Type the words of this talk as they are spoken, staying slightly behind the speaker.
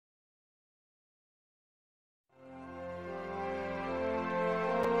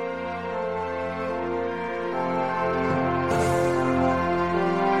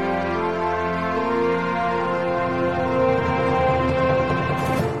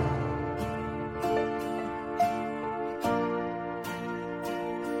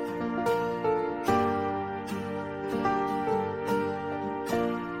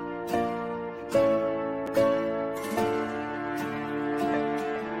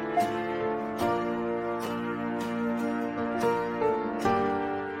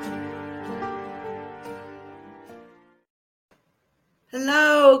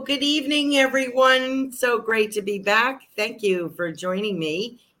good evening, everyone. So great to be back. Thank you for joining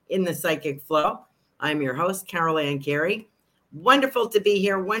me in the Psychic Flow. I'm your host, Carol Ann Carey. Wonderful to be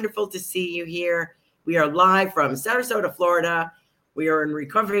here. Wonderful to see you here. We are live from Sarasota, Florida. We are in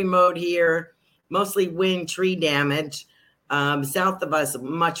recovery mode here, mostly wind, tree damage. South of us,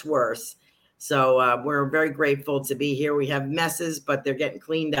 much worse. So we're very grateful to be here. We have messes, but they're getting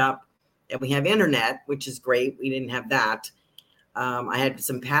cleaned up. And we have internet, which is great. We didn't have that. I had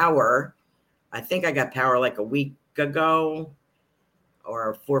some power. I think I got power like a week ago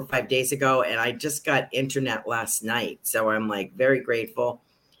or 4 or 5 days ago. And I just got internet last night. So I'm like very grateful.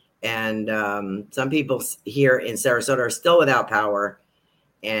 And some people here in Sarasota are still without power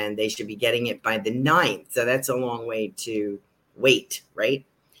and they should be getting it by the 9th. So that's a long way to wait, right?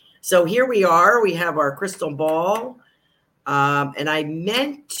 So here we are. We have our crystal ball. And I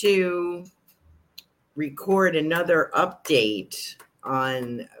meant to record another update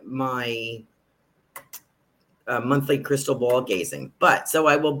on my monthly crystal ball gazing. But so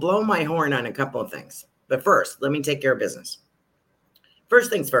I will blow my horn on a couple of things. But first, let me take care of business. First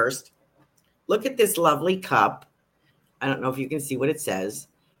things first, look at this lovely cup. I don't know if you can see what it says.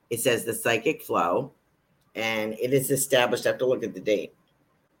 It says the Psychic Flow, and it is established. I have to look at the date.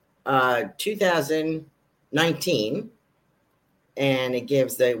 2019. And it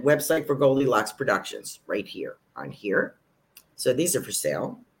gives the website for Goldilocks Productions right here on here. So these are for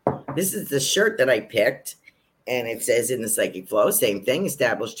sale. This is the shirt that I picked, and it says in the Psychic Flow, same thing,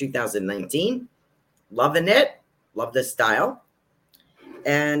 established 2019. Loving it. Love the style.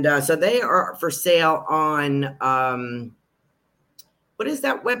 And so they are for sale on, what is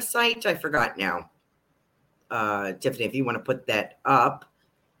that website? I forgot now. Tiffany, if you want to put that up.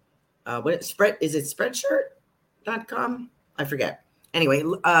 Is it Spreadshirt.com? I forget. Anyway,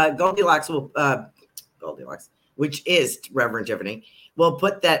 Goldilocks, which is Reverend Tiffany, will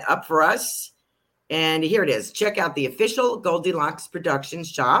put that up for us. And here it is. Check out the official Goldilocks Productions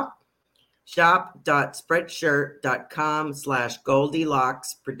shop,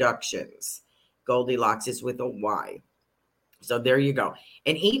 shop.spreadshirt.com/Goldilocks Productions. Goldilocks is with a Y. So there you go.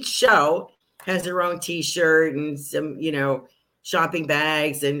 And each show has their own t-shirt and some, shopping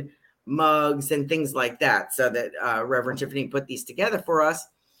bags and mugs and things like that. So that Reverend Tiffany put these together for us.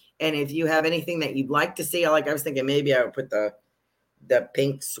 And if you have anything that you'd like to see, I was thinking maybe I would put the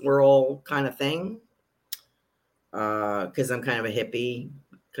pink swirl kind of thing, because I'm kind of a hippie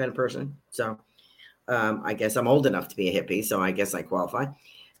kind of person. So I guess I'm old enough to be a hippie, so I guess I qualify.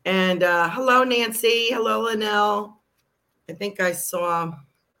 And hello, Nancy. Hello, Linnell. I think I saw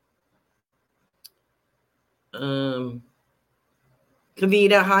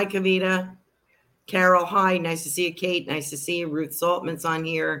Kavita. Hi, Kavita. Carol, hi. Nice to see you, Kate. Nice to see you. Ruth Saltman's on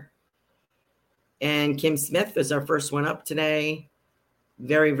here. And Kim Smith is our first one up today.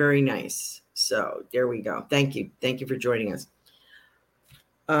 Very, very nice. So there we go. Thank you. Thank you for joining us.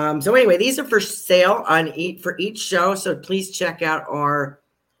 So anyway, these are for sale for each show. So please check out our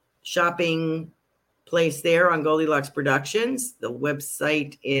shopping place there on Goldilocks Productions. The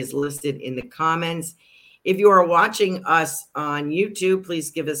website is listed in the comments. If you are watching us on YouTube,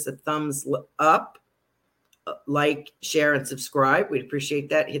 please give us a thumbs up, like, share, and subscribe. We'd appreciate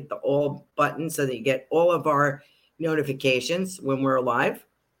that. Hit the all button so that you get all of our notifications when we're live.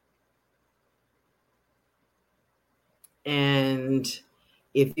 And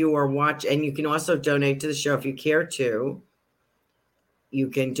if you are watching, and you can also donate to the show if you care to. You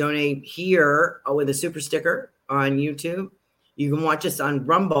can donate here with a super sticker on YouTube. You can watch us on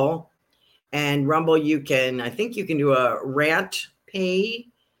Rumble. And Rumble, I think you can do a rant pay,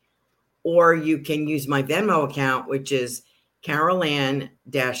 or you can use my Venmo account, which is Carol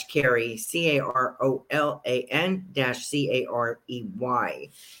Ann-Carey,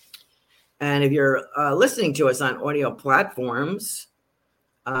 CAROLAN-CAREY. And if you're listening to us on audio platforms,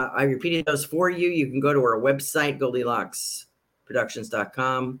 I repeated those for you. You can go to our website,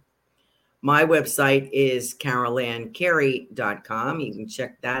 GoldilocksProductions.com. My website is CarolAnnCarey.com. You can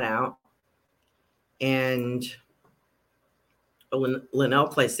check that out. And Linnell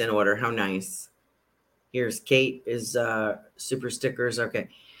placed an order. How nice. Here's Kate is super stickers. Okay.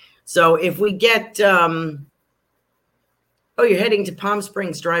 So if we get, you're heading to Palm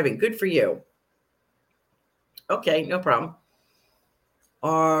Springs driving. Good for you. Okay, no problem.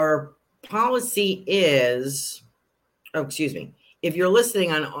 Our policy is, excuse me. If you're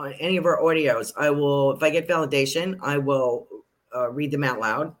listening on any of our audios, if I get validation, I will read them out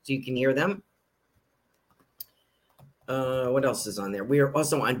loud so you can hear them. What else is on there? We are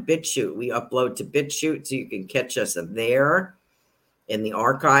also on BitChute. We upload to BitChute so you can catch us there in the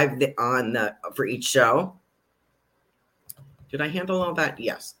archive for each show. Did I handle all that?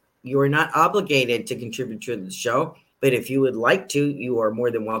 Yes. You are not obligated to contribute to the show, but if you would like to, you are more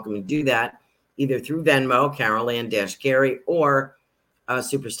than welcome to do that, either through Venmo, Carol-Ann-Carey, or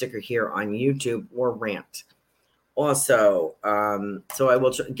Super Sticker here on YouTube, or Rant. Also, so I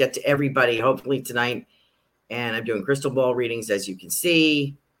will get to everybody hopefully tonight, and I'm doing crystal ball readings, as you can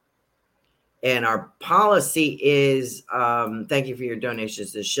see. And our policy is, thank you for your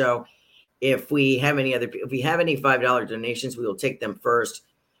donations to the show. If we have any $5 donations, we will take them first,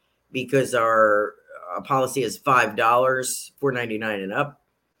 because our policy is $5, $4.99 and up.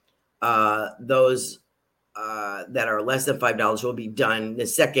 Those that are less than $5 will be done the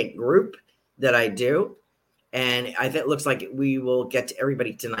second group that I do. And I think it looks like we will get to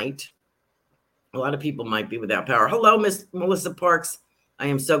everybody tonight. A lot of people might be without power. Hello, Miss Melissa Parks. I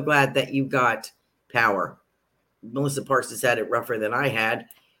am so glad that you got power. Melissa Parks has had it rougher than I had.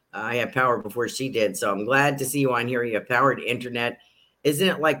 I had power before she did. So I'm glad to see you on here. You have powered internet. Isn't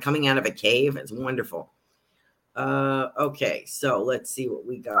it like coming out of a cave? It's wonderful. Okay, so let's see what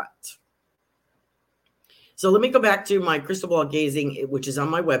we got. So let me go back to my crystal ball gazing, which is on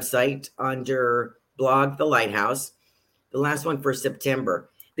my website under blog The Lighthouse, the last one for September.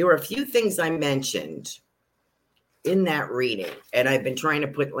 There were a few things I mentioned in that reading, and I've been trying to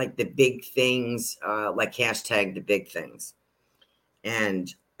put like the big things, like hashtag the big things.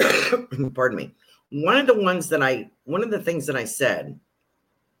 And pardon me. One of the things that I said,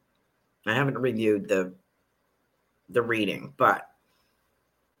 I haven't reviewed the reading, but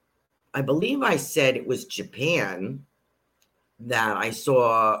I believe I said it was Japan that I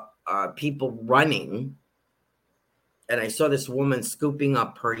saw people running, and I saw this woman scooping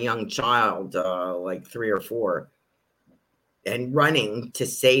up her young child, like 3 or 4, and running to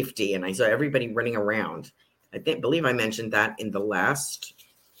safety. And I saw everybody running around. Believe I mentioned that in the last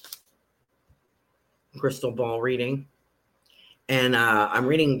crystal ball reading. And I'm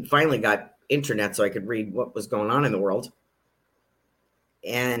reading, finally got internet so I could read what was going on in the world.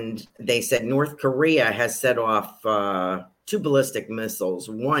 And they said North Korea has set off 2 ballistic missiles,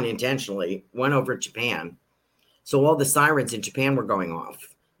 one intentionally, one over Japan. So all the sirens in Japan were going off,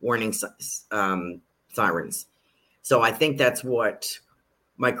 warning sirens. So I think that's what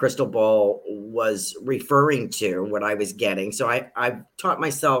my crystal ball was referring to, what I was getting. So I've taught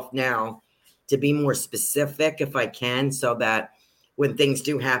myself now to be more specific if I can, so that when things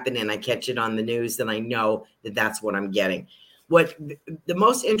do happen and I catch it on the news, then I know that that's what I'm getting. What the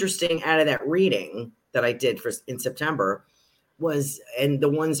most interesting out of that reading that I did in September was, and the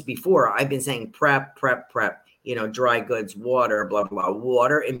ones before, I've been saying prep, dry goods, water, blah, blah, blah.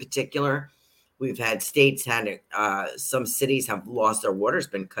 Water in particular, we've had states some cities have lost their water, it's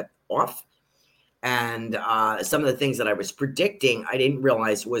been cut off. And some of the things that I was predicting, I didn't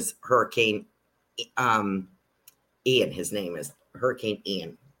realize was Hurricane Ian. His name is Hurricane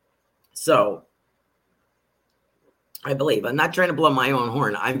Ian. So I believe, I'm not trying to blow my own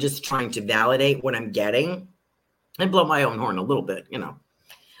horn. I'm just trying to validate what I'm getting and blow my own horn a little bit,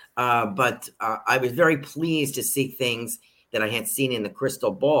 But I was very pleased to see things that I had seen in the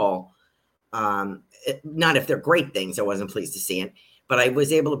crystal ball. Not if they're great things, I wasn't pleased to see it, but I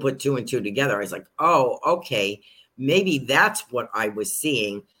was able to put 2 and 2 together. I was like, oh, okay, maybe that's what I was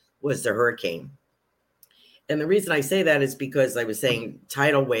seeing was the hurricane. And the reason I say that is because I was saying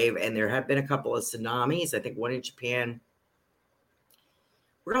tidal wave, and there have been a couple of tsunamis. I think one in Japan.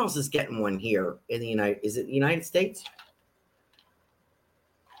 Where else is getting one here in the United States?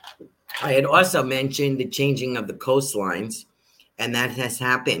 I had also mentioned the changing of the coastlines, and that has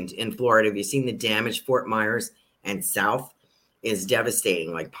happened in Florida. Have you seen the damage? Fort Myers and south is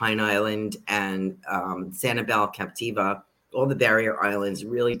devastating, like Pine Island and Sanibel, Captiva, all the barrier islands,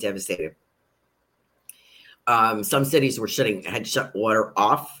 really devastated. Some cities had shut water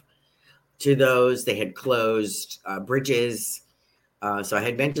off to those. They had closed bridges. So I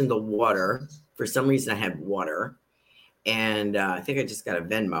had mentioned the water. For some reason, I had water. And I think I just got a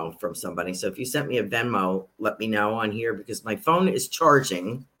Venmo from somebody. So if you sent me a Venmo, let me know on here, because my phone is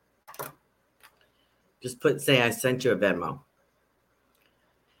charging. Just say I sent you a Venmo.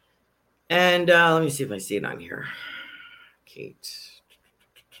 And let me see if I see it on here. Kate.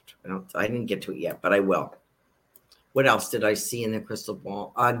 I didn't get to it yet, but I will. What else did I see in the crystal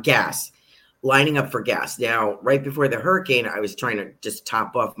ball? Gas. Lining up for gas. Now, right before the hurricane, I was trying to just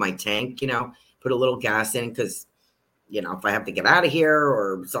top off my tank, put a little gas in, because, if I have to get out of here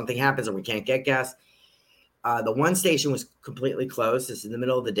or something happens and we can't get gas. The one station was completely closed. This is in the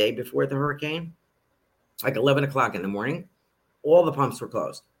middle of the day before the hurricane, like 11 o'clock in the morning. All the pumps were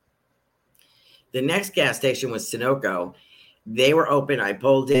closed. The next gas station was Sunoco. They were open. I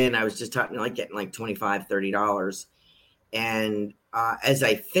pulled in. I was just getting like $25, $30. And as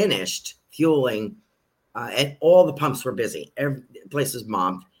I finished fueling, and all the pumps were busy. Every place was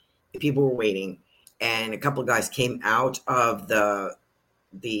mobbed. People were waiting, and a couple of guys came out of the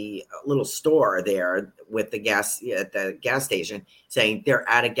little store there with the gas at the gas station saying they're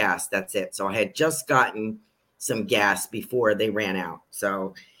out of gas. That's it. So I had just gotten some gas before they ran out.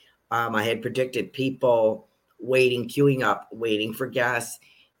 So I had predicted people waiting, queuing up, waiting for gas.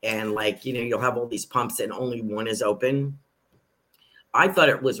 And like, you'll have all these pumps and only one is open. I thought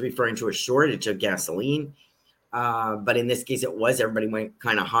it was referring to a shortage of gasoline. But in this case, it was. Everybody went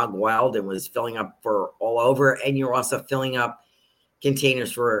kind of hog wild and was filling up for all over. And you're also filling up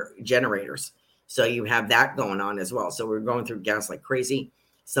containers for generators. So you have that going on as well. So we're going through gas like crazy.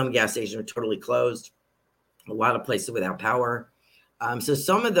 Some gas stations are totally closed. A lot of places without power. So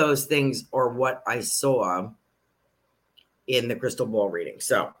some of those things are what I saw in the crystal ball reading.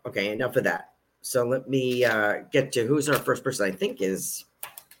 So, okay, enough of that. So let me get to who's our first person. I think is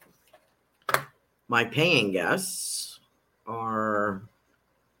my paying guests are.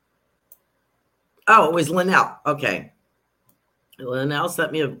 Oh, it was Linnell. Okay. Linnell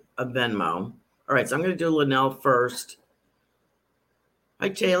sent me a Venmo. All right, so I'm going to do Linnell first. Hi,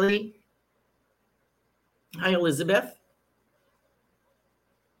 Chaley. Hi, Elizabeth.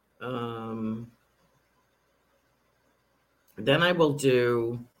 Then I will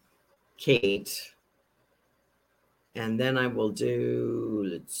do Kate. And then I will do,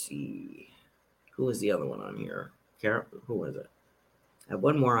 let's see, who was the other one on here? Carol, who was it? I have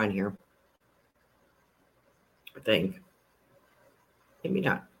one more on here, I think. Maybe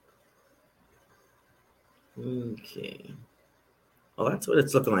not. Okay. Well, that's what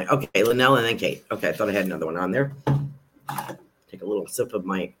it's looking like. Okay, Linnell and then Kate. Okay, I thought I had another one on there. Take a little sip of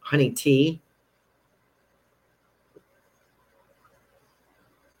my honey tea.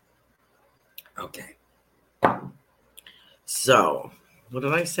 Okay. So, what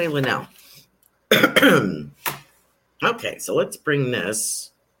did I say, Linnell? Okay, so let's bring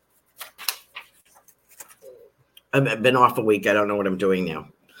this. I've been off a week. I don't know what I'm doing now.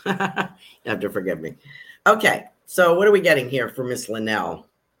 You have to forgive me. Okay, so what are we getting here for Miss Linnell?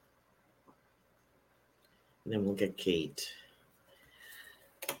 And then we'll get Kate.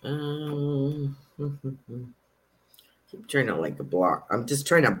 Keep trying to like block.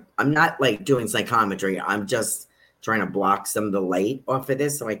 I'm not like doing psychometry. I'm just trying to block some of the light off of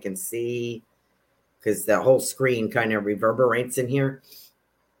this so I can see, because the whole screen kind of reverberates in here.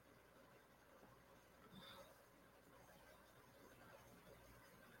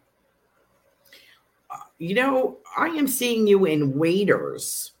 I am seeing you in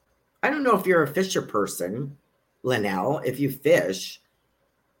waders. I don't know if you're a fisher person, Linnell, if you fish,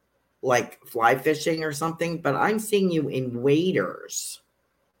 like fly fishing or something, but I'm seeing you in waders.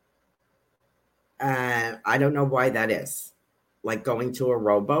 I don't know why that is. Like going to a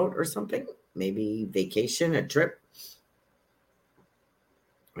rowboat or something, maybe vacation, a trip.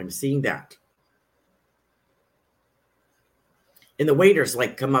 I'm seeing that. And the waders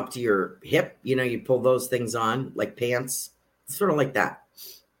like come up to your hip. You pull those things on like pants. It's sort of like that.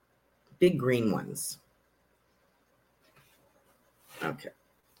 Big green ones. Okay.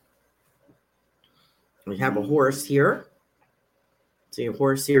 We have a horse here. See a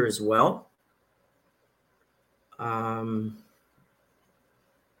horse here as well.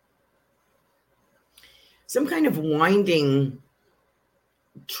 Some kind of winding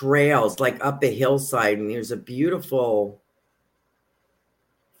trails like up a hillside, and there's a beautiful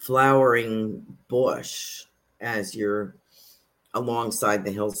flowering bush as you're alongside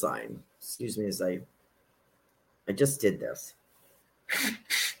the hillside. Excuse me as I just did this.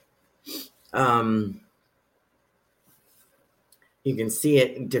 You can see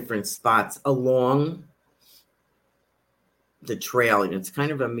it in different spots along the trail, and it's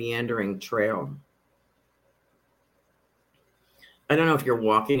kind of a meandering trail. I don't know if you're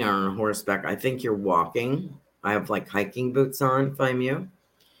walking or on horseback. I think you're walking. I have like hiking boots on if I'm you.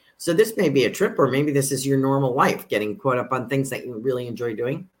 So this may be a trip, or maybe this is your normal life, getting caught up on things that you really enjoy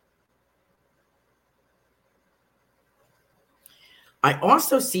doing. I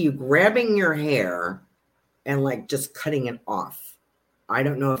also see you grabbing your hair and like just cutting it off. I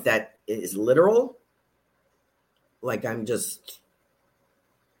don't know if that is literal. Like I'm just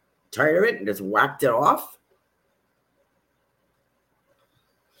tired of it and just whacked it off.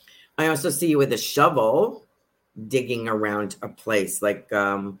 I also see you with a shovel digging around a place, like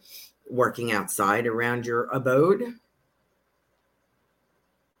working outside around your abode.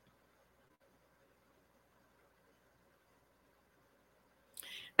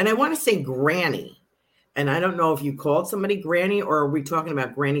 And I want to say Granny. And I don't know if you called somebody Granny, or are we talking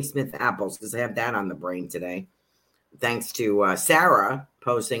about Granny Smith apples? Because I have that on the brain today. thanks to Sarah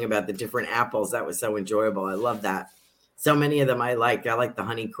posting about the different apples. That was so enjoyable. I love that. So many of them I like. I like the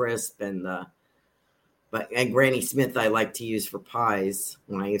Honey Crisp and Granny Smith I like to use for pies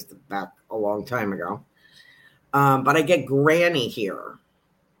when I used to back a long time ago. But I get Granny here.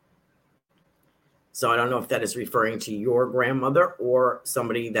 So I don't know if that is referring to your grandmother or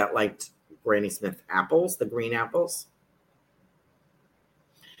somebody that liked Granny Smith apples, the green apples.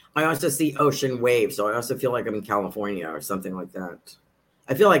 I also see ocean waves, so I also feel like I'm in California or something like that.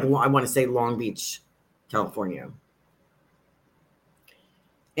 I feel like I want to say Long Beach, California.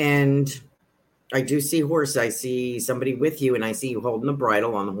 And I do see horse. I see somebody with you, and I see you holding the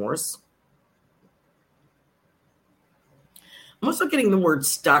bridle on the horse. I'm also getting the word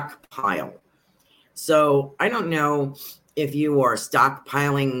stockpile. So I don't know if you are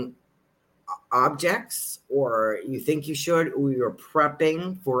stockpiling objects or you think you should, or you're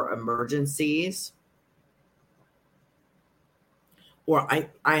prepping for emergencies. Or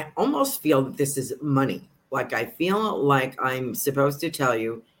I almost feel that this is money. Like I feel like I'm supposed to tell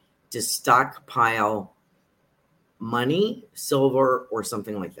you to stockpile money, silver, or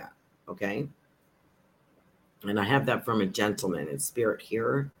something like that. Okay. And I have that from a gentleman in spirit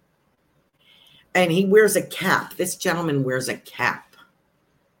here. And he wears a cap. This gentleman wears a cap.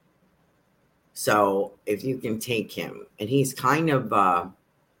 So if you can take him, and he's kind of,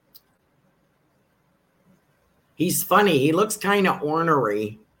 he's funny. He looks kind of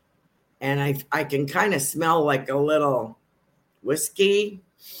ornery. And I can kind of smell like a little whiskey,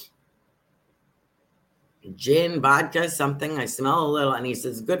 gin, vodka, something. I smell a little. And he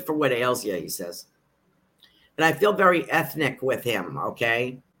says, good for what ails you, he says. And I feel very ethnic with him,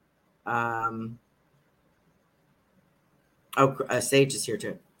 okay? Sage is here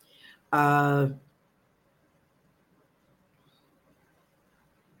too. And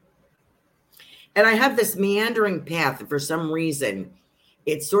I have this meandering path. For some reason,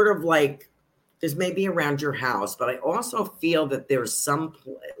 it's sort of like this may be around your house, but I also feel that there's some,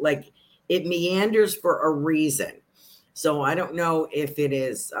 like it meanders for a reason. So I don't know if it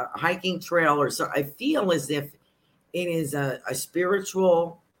is a hiking trail or so. I feel as if it is a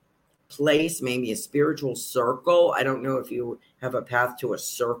spiritual place, maybe a spiritual circle. I don't know if you have a path to a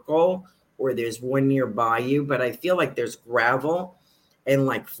circle or there's one nearby you, but I feel like there's gravel and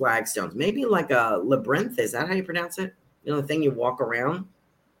like flagstones, maybe like a labyrinth. Is that how you pronounce it? You know, the thing you walk around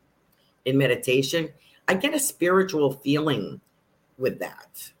in meditation. I get a spiritual feeling with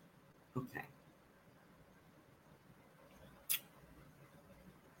that. Okay.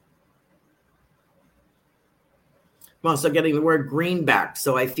 I'm also getting the word greenback.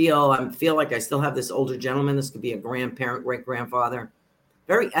 So I feel like I still have this older gentleman. This could be a grandparent, great grandfather.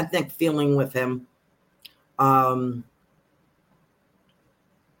 Very ethnic feeling with him.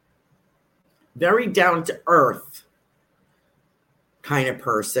 Very down to earth kind of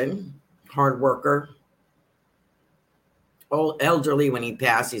person, hard worker. Old elderly. When he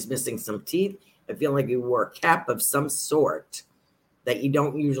passed, he's missing some teeth. I feel like he wore a cap of some sort that you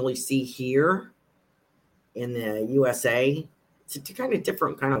don't usually see here in the USA. It's a kind of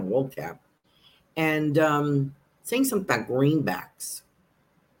different kind of wool cap. And saying something about greenbacks.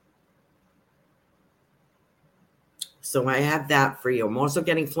 So I have that for you. I'm also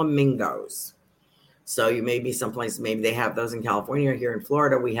getting flamingos. So you may be someplace, maybe they have those in California. Here in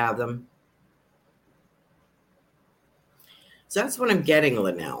Florida, we have them. So that's what I'm getting,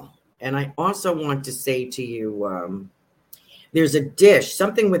 Linnell. And I also want to say to you, there's a dish,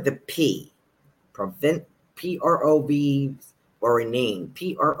 something with a P, P-R-O-V, or a name,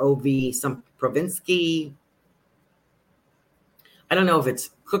 P-R-O-V, some Provinsky. I don't know if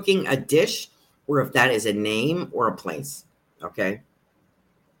it's cooking a dish or if that is a name or a place, okay?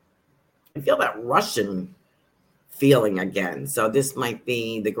 I feel that Russian feeling again. So this might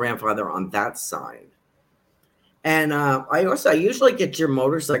be the grandfather on that side. And I usually get your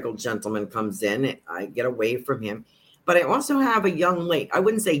motorcycle gentleman comes in. I get away from him. But I also have a young lady. I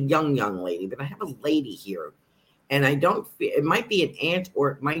wouldn't say young lady, but I have a lady here. And I don't, it might be an aunt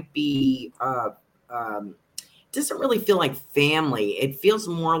or it might be, doesn't really feel like family. It feels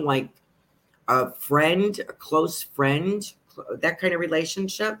more like a friend, a close friend, that kind of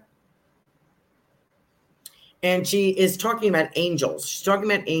relationship. And she is talking about angels. She's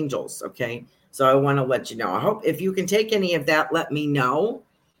talking about angels, okay? So I want to let you know. I hope if you can take any of that, let me know.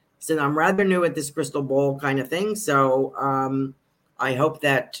 Since I'm rather new at this crystal ball kind of thing. So I hope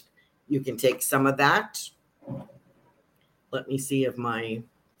that you can take some of that. Let me see if my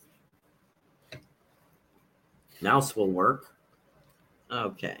mouse will work.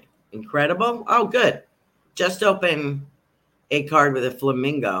 Okay. Incredible. Oh, good. Just open a card with a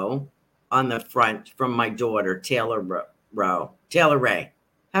flamingo. on the front from my daughter, Taylor Ray.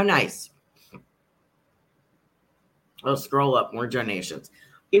 How nice. I'll scroll up more donations.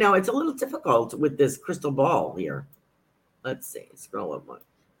 You know, it's a little difficult with this crystal ball here. Let's see. Scroll up one.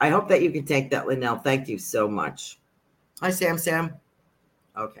 I hope that you can take that, Linnell. Thank you so much. Hi, Sam.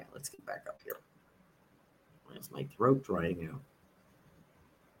 Okay, let's get back up here. Where's my throat drying out?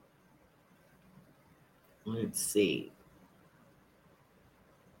 Let's see.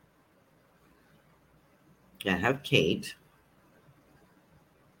 I have Kate.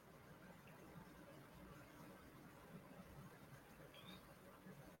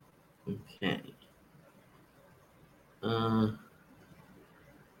 Okay.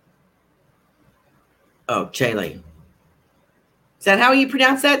 Chaley. Is that how you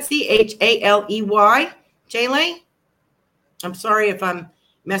pronounce that? Chaley? Chaley? I'm sorry if I'm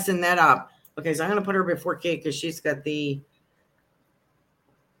messing that up. Okay, so I'm going to put her before Kate because she's got the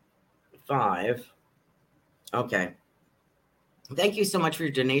 5. Okay. Thank you so much for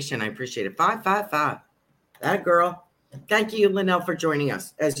your donation. I appreciate it. 555. That girl. Thank you, Linnell, for joining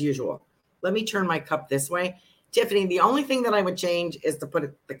us, as usual. Let me turn my cup this way. Tiffany, the only thing that I would change is to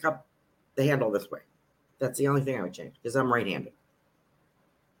put the handle this way. That's the only thing I would change because I'm right-handed.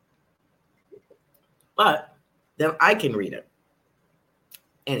 But then I can read it.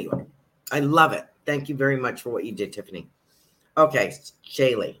 Anyway, I love it. Thank you very much for what you did, Tiffany. Okay,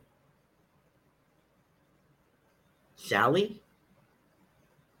 Shaylee. Shally?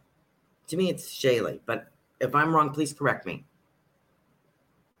 To me, it's Shaylee, but if I'm wrong, please correct me.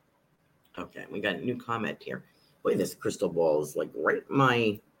 Okay, we got a new comment here. Boy, this crystal ball is like right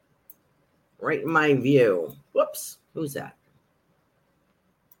in my view. Whoops, who's that?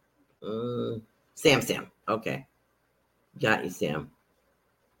 Sam. Okay, got you, Sam.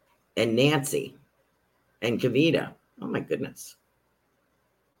 And Nancy and Kavita. Oh my goodness,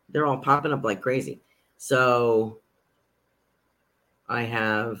 they're all popping up like crazy. So I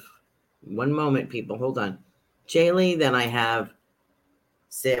have one moment, people. Hold on, Jaylee. Then I have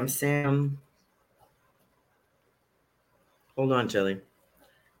Sam. Hold on, Jaylee.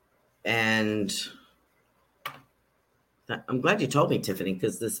 And I'm glad you told me, Tiffany,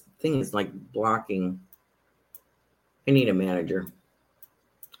 because this thing is like blocking. I need a manager.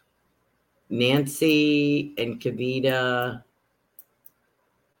 Nancy and Kavita.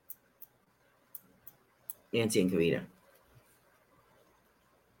 Nancy,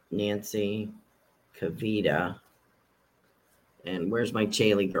 Kavita. And where's my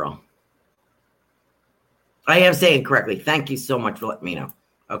Chaley girl? I am saying correctly. Thank you so much for letting me know.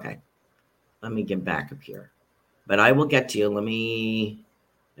 Okay. Let me get back up here. But I will get to you.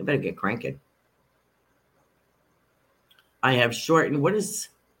 I better get cranking. I have shortened. What is...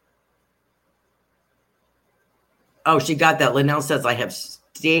 Oh, she got that. Linnell says I have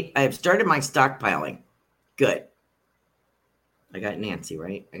started my stockpiling. Good. I got Nancy,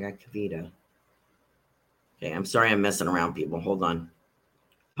 right? I got Kavita. Okay, I'm sorry I'm messing around, people. Hold on.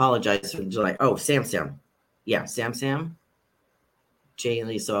 Apologize for July. Oh, Sam. Yeah, Sam.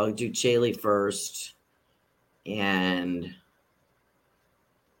 Jaylee. So I'll do Jaylee first. And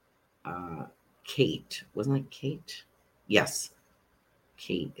Kate. Wasn't it Kate? Yes.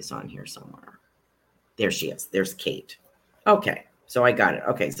 Kate is on here somewhere. There she is. There's Kate. Okay, so I got it.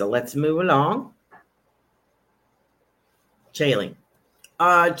 Okay, so let's move along. Jaylee.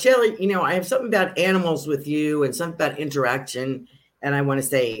 Jaylee, I have something about animals with you and something about interaction, and I want to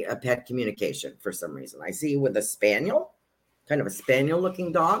say a pet communication for some reason. I see you with a spaniel, kind of a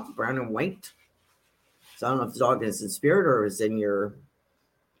spaniel-looking dog, brown and white. So I don't know if the dog is in spirit or is in your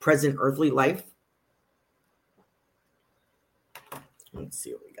present earthly life. Let's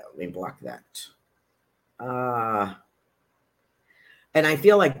see what we got. Let me block that. And I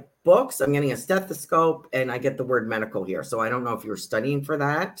feel like books, I'm getting a stethoscope, and I get the word medical here. So I don't know if you're studying for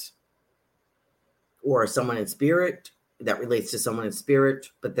that or someone in spirit that relates to someone in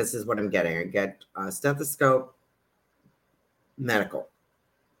spirit, but this is what I'm getting. I get a stethoscope, medical.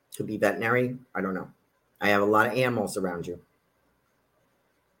 Could be veterinary. I don't know. I have a lot of animals around you.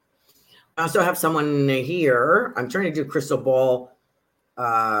 I also have someone here. I'm trying to do crystal ball,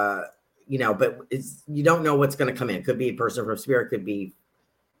 but you don't know what's going to come in. It could be a person from spirit, could be.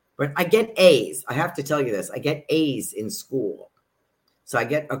 But I get A's. I have to tell you this. I get A's in school. So I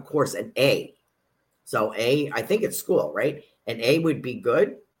get, of course, an A. So A, I think it's school, right? An A would be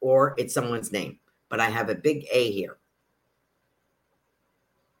good, or it's someone's name. But I have a big A here.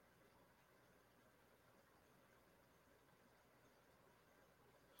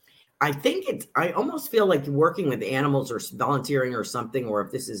 I almost feel like you're working with animals or volunteering or something, or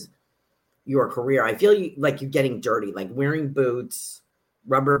if this is your career, I feel like you're getting dirty, like wearing boots,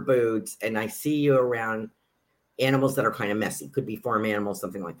 rubber boots, and I see you around animals that are kind of messy. Could be farm animals,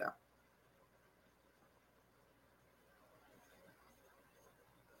 something like that.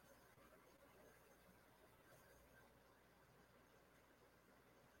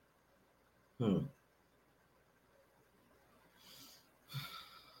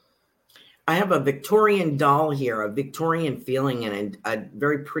 I have a Victorian doll here, a Victorian feeling, and a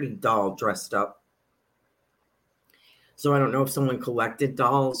very pretty doll dressed up. So I don't know if someone collected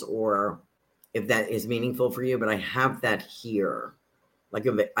dolls or if that is meaningful for you, but I have that here. Like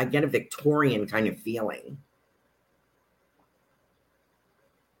I get a Victorian kind of feeling.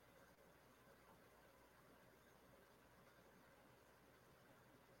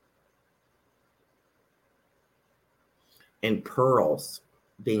 And pearls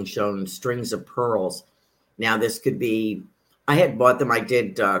being shown, strings of pearls. Now, this could be, I had bought them. I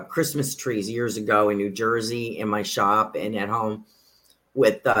did Christmas trees years ago in New Jersey in my shop and at home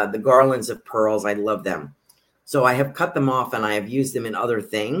with the garlands of pearls. I love them. So I have cut them off and I have used them in other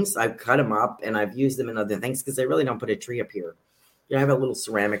things. I've cut them up and I've used them in other things because I really don't put a tree up here. You know, I have a little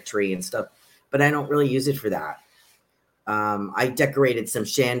ceramic tree and stuff, but I don't really use it for that. I decorated some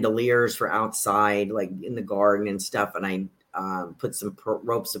chandeliers for outside, like in the garden and stuff, and I put some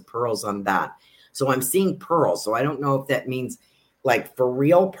ropes of pearls on that. So I'm seeing pearls. So I don't know if that means like for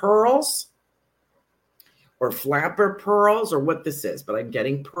real pearls or flapper pearls or what this is, but I'm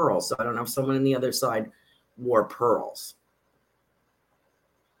getting pearls. So I don't know if someone on the other side wore pearls.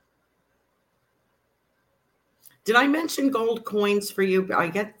 Did I mention gold coins for you? I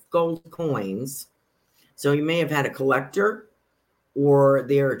get gold coins. So you may have had a collector or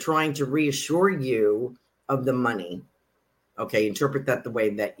they're trying to reassure you of the money. Okay, interpret that the way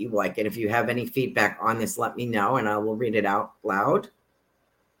that you like. And if you have any feedback on this, let me know and I will read it out loud.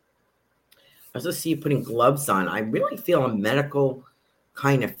 I also see you putting gloves on. I really feel a medical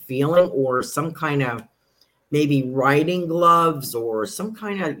kind of feeling or some kind of maybe riding gloves or some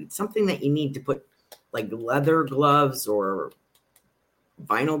kind of something that you need to put like leather gloves or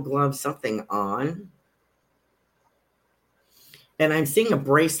vinyl gloves, something on. And I'm seeing a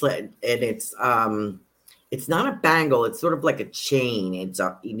bracelet and it's not a bangle. It's sort of like a chain.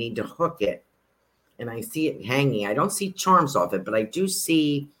 You need to hook it. And I see it hanging. I don't see charms off it, but I do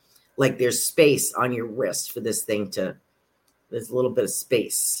see like there's space on your wrist for this thing there's a little bit of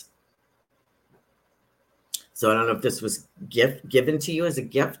space. So I don't know if this was given to you as a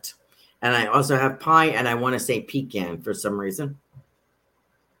gift. And I also have pie and I want to say pecan for some reason.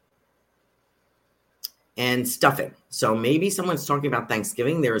 And stuffing. So maybe someone's talking about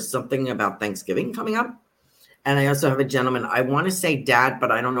Thanksgiving. There is something about Thanksgiving coming up. And I also have a gentleman, I want to say dad,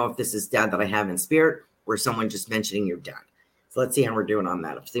 but I don't know if this is dad that I have in spirit or someone just mentioning your dad. So let's see how we're doing on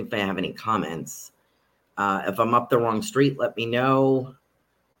that. Let's see if I have any comments. If I'm up the wrong street, let me know.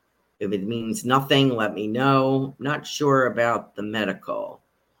 If it means nothing, let me know. Not sure about the medical.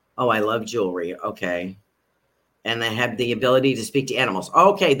 Oh, I love jewelry. Okay. And I have the ability to speak to animals.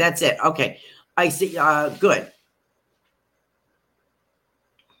 Okay, that's it. Okay. I see. Good.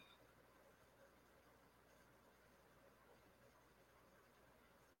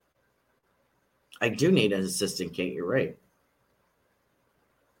 I do need an assistant, Kate. You're right.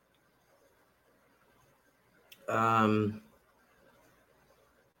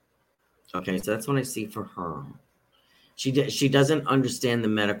 Okay, so that's what I see for her. She doesn't understand the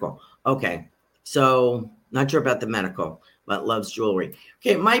medical. Okay, so not sure about the medical, but loves jewelry.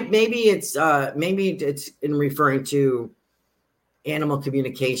 Okay, maybe it's in referring to animal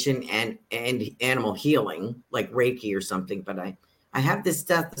communication and animal healing, like Reiki or something. But I have this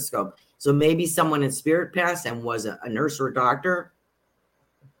stethoscope, so maybe someone in spirit passed and was a nurse or a doctor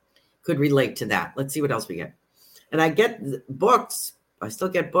could relate to that. Let's see what else we get. And I get books. I still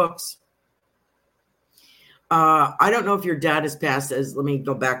get books. I don't know if your dad has passed. Let me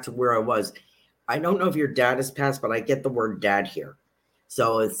go back to where I was. I don't know if your dad has passed, but I get the word dad here.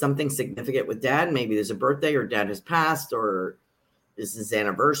 So it's something significant with dad. Maybe there's a birthday or dad has passed or this is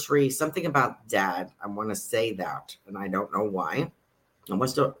anniversary. Something about dad. I want to say that, and I don't know why.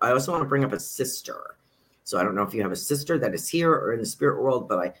 I also want to bring up a sister. So I don't know if you have a sister that is here or in the spirit world,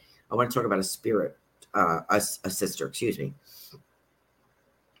 but I want to talk about a spirit, a sister, excuse me.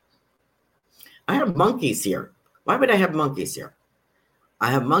 I have monkeys here. Why would I have monkeys here? I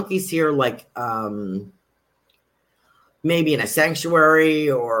have monkeys here like maybe in a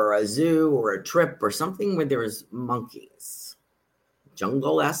sanctuary or a zoo or a trip or something where there's monkeys.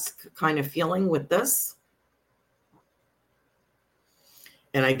 Jungle-esque kind of feeling with this.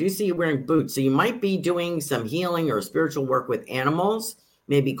 And I do see you wearing boots. So you might be doing some healing or spiritual work with animals,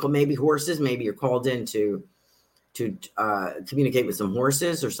 maybe horses. Maybe you're called in to to communicate with some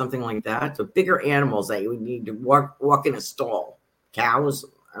horses or something like that. So bigger animals that you would need to walk in a stall. Cows,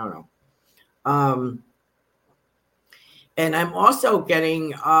 I don't know. And I'm also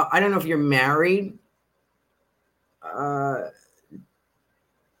getting, I don't know if you're married,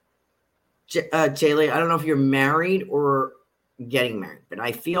 Jaylee, I don't know if you're married or getting married, but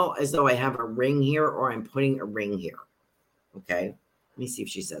I feel as though I have a ring here or I'm putting a ring here. Okay. Let me see if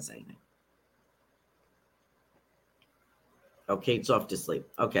she says anything. Oh, Kate's off to sleep.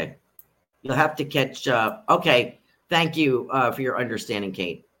 Okay. You'll have to catch up. Okay. Thank you for your understanding,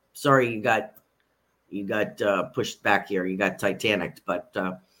 Kate. Sorry you got pushed back here. You got Titanic, but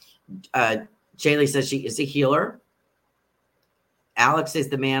Jaylee says she is a healer. Alex is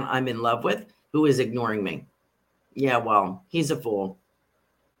the man I'm in love with who is ignoring me. Yeah, well, he's a fool.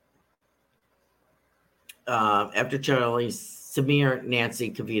 After Charlie, Samir, Nancy,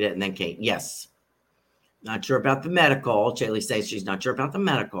 Kavita, and then Kate. Yes. Not sure about the medical. Jaylee says she's not sure about the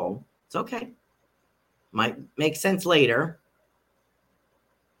medical. It's okay. Might make sense later.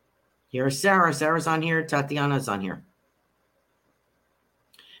 Here's Sarah. Sarah's on here. Tatiana's on here.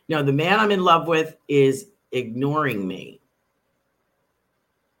 No, the man I'm in love with is ignoring me.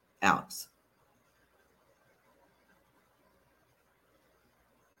 Alex.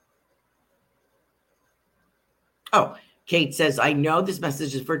 Oh, Kate says, I know this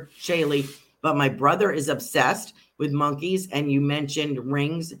message is for Jaylee, but my brother is obsessed with monkeys, and you mentioned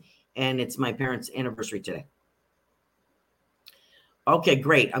rings, and it's my parents' anniversary today. Okay,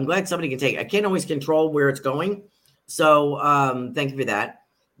 great. I'm glad somebody can take it. I can't always control where it's going. So thank you for that.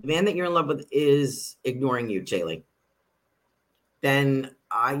 The man that you're in love with is ignoring you, Jaylee. Then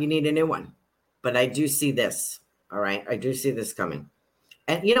you need a new one. But I do see this. All right. I do see this coming.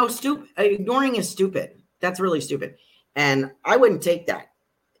 And, ignoring is stupid. That's really stupid. And I wouldn't take that.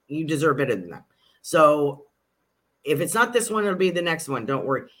 You deserve better than that. So if it's not this one, it'll be the next one. Don't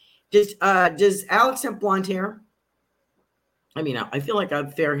worry. Does Alex have blonde hair? I mean, I feel like a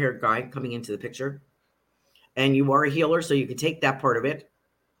fair-haired guy coming into the picture. And you are a healer, so you can take that part of it.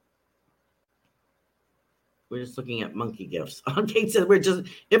 We're just looking at monkey gifts. Kate said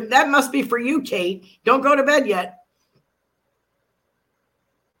if that must be for you, Kate. Don't go to bed yet.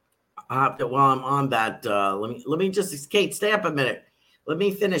 While I'm on that, let me just, Kate, stay up a minute. Let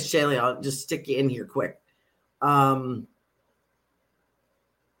me finish, Shaylee. I'll just stick you in here quick. And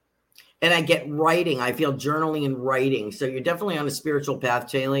I get writing. I feel journaling and writing. So you're definitely on a spiritual path,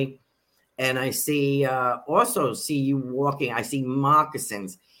 Shaylee. And I also see you walking. I see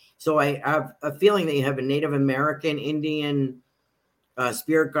moccasins. So I have a feeling that you have a Native American, Indian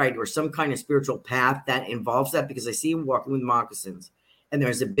spirit guide or some kind of spiritual path that involves that, because I see you walking with moccasins and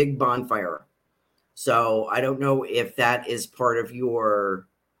there's a big bonfire. So I don't know if that is part of your,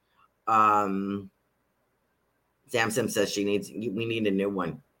 Samson says we need a new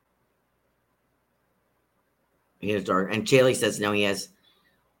one. He is dark. And Chaley says, no, he has,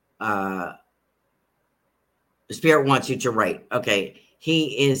 the spirit wants you to write. Okay.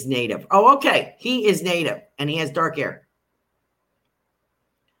 He is native. Oh, okay. He is native and he has dark hair.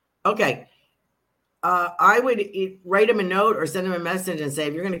 Okay. I would write him a note or send him a message and say,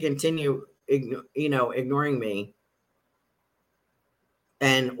 if you're going to continue, ignoring me,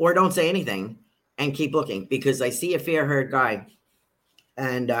 or don't say anything and keep looking, because I see a fair-haired guy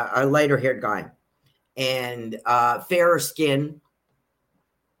and a lighter-haired guy and fairer skin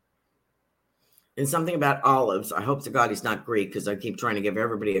and something about olives. I hope to God he's not Greek, because I keep trying to give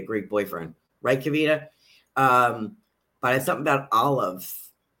everybody a Greek boyfriend. Right, Kavita? But it's something about olive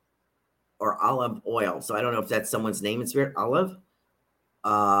or olive oil. So I don't know if that's someone's name in spirit, olive,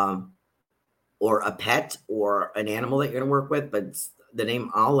 or a pet or an animal that you're going to work with, but it's the name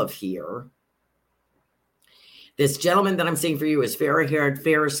Olive here. This gentleman that I'm seeing for you is fair-haired,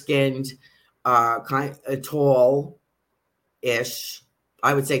 fair-skinned, tall-ish.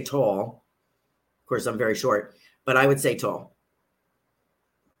 I would say tall. Of course, I'm very short, but I would say tall.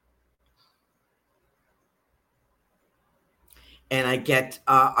 And I get,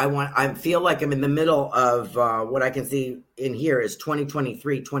 I feel like I'm in the middle of what I can see in here is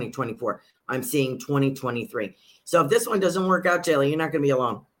 2023, 2024. I'm seeing 2023. So if this one doesn't work out, Jaylee, you're not going to be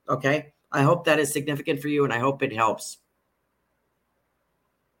alone. Okay. I hope that is significant for you, and I hope it helps.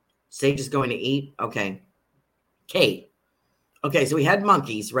 Sage is going to eat. Okay. Kate. Okay. So we had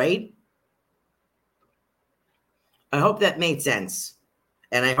monkeys, right? I hope that made sense.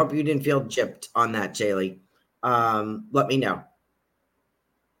 And I hope you didn't feel gypped on that, Jaylee. Let me know.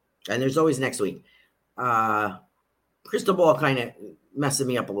 And there's always next week. Crystal ball kind of messing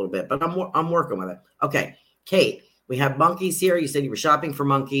me up a little bit, but I'm working with it. Okay. Kate, we have monkeys here. You said you were shopping for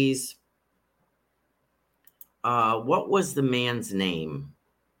monkeys. What was the man's name?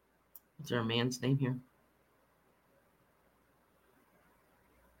 Is there a man's name here?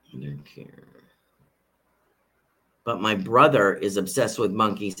 But my brother is obsessed with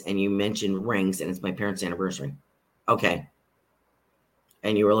monkeys, and you mentioned rings, and it's my parents' anniversary. Okay.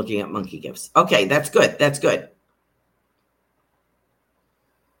 And you were looking at monkey gifts. Okay, that's good. That's good.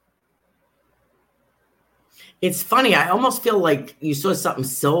 It's funny. I almost feel like you saw something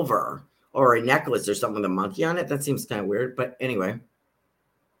silver or a necklace or something with a monkey on it. That seems kind of weird. But anyway.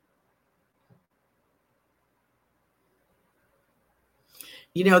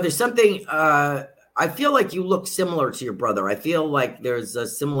 There's something, I feel like you look similar to your brother. I feel like there's a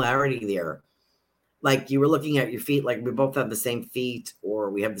similarity there. Like you were looking at your feet, like we both have the same feet,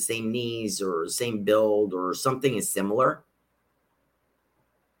 or we have the same knees, or same build, or something is similar.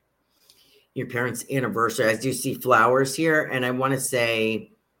 Your parents' anniversary. I do see flowers here, and I want to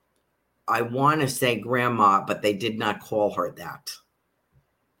say grandma, but they did not call her that.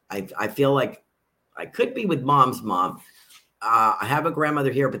 I feel like I could be with mom's mom. I have a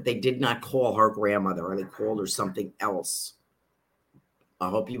grandmother here, but they did not call her grandmother, or they called her something else. I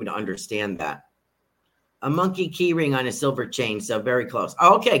hope you would understand that. A monkey key ring on a silver chain, so very close.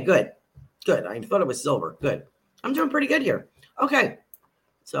 Oh, okay, good. Good. I thought it was silver. Good. I'm doing pretty good here. Okay.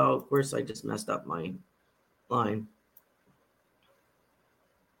 So, of course, I just messed up my line.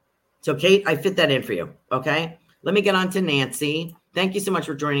 So, Kate, I fit that in for you. Okay. Let me get on to Nancy. Thank you so much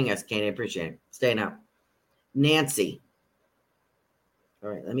for joining us, Kate. I appreciate it. Staying up. Nancy.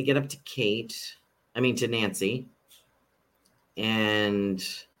 All right. Let me get up to to Nancy. And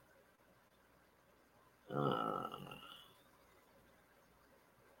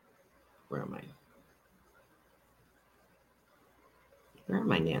where am I? Where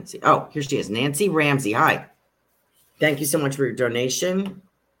am I, Nancy? Oh, here she is. Nancy Ramsey. Hi. Thank you so much for your donation.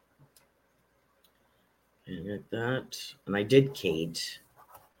 And get that. And I did Kate.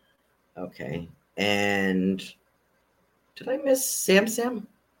 Okay. And did I miss Sam?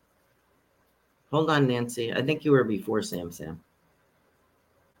 Hold on, Nancy. I think you were before Sam.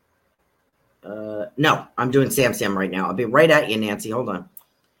 No, I'm doing Sam right now. I'll be right at you, Nancy. Hold on.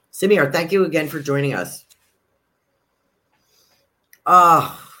 Samir, thank you again for joining us.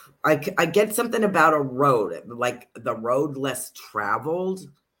 I get something about a road, like the road less traveled.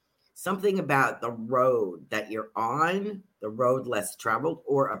 Something about the road that you're on, the road less traveled,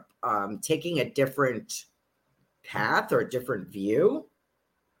 or taking a different path or a different view.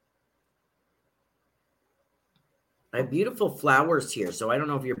 I have beautiful flowers here, so I don't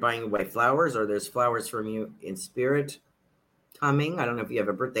know if you're buying away flowers or there's flowers from you in spirit coming. I don't know if you have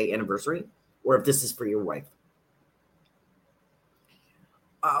a birthday anniversary or if this is for your wife.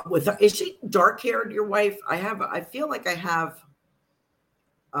 Is she dark-haired, your wife? I feel like I have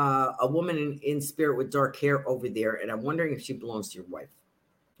a woman in spirit with dark hair over there, and I'm wondering if she belongs to your wife.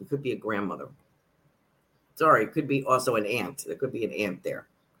 It could be a grandmother. Sorry, it could be also an aunt. There could be an aunt there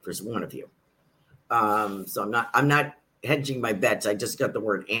for one of you. So I'm not hedging my bets. I just got the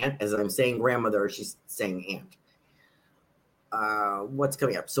word aunt as I'm saying grandmother. She's saying aunt. What's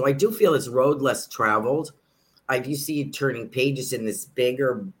coming up? So I do feel it's road less traveled. I do see you turning pages in this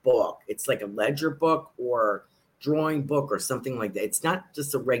bigger book. It's like a ledger book or drawing book or something like that. It's not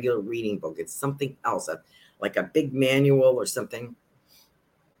just a regular reading book. It's something else, like a big manual or something.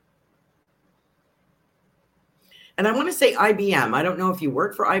 And I want to say IBM. I don't know if you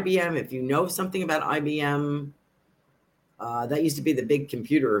work for IBM, if you know something about IBM. That used to be the big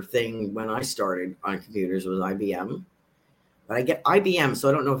computer thing when I started on computers was IBM. But I get IBM, so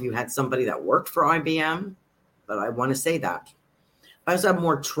I don't know if you had somebody that worked for IBM, but I want to say that. I also have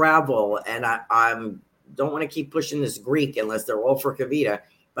more travel, and I don't want to keep pushing this Greek unless they're all for Kavita,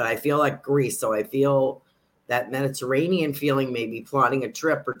 but I feel like Greece, so I feel that Mediterranean feeling, maybe plotting a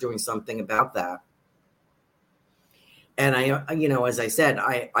trip or doing something about that. And as I said,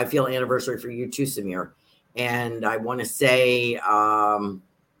 I feel anniversary for you too, Samir. And I want to say,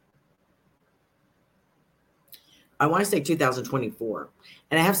 2024.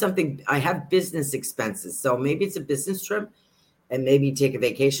 And I have business expenses. So maybe it's a business trip and maybe take a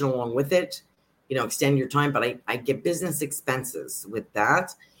vacation along with it, extend your time. But I get business expenses with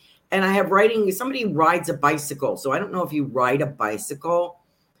that. And I have writing, somebody rides a bicycle. So I don't know if you ride a bicycle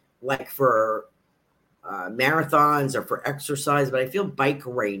like for marathons or for exercise, but I feel bike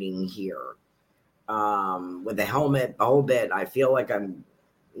riding here with a helmet, the whole bit. I feel like I'm,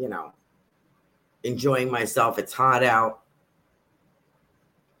 enjoying myself. It's hot out.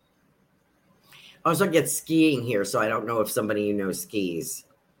 I also get skiing here, so I don't know if somebody skis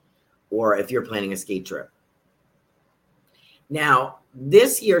or if you're planning a ski trip. Now,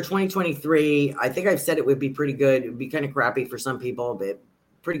 this year, 2023, I think I've said it would be pretty good. It would be kind of crappy for some people, but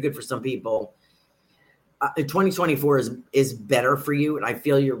pretty good for some people. 2024 is better for you, and I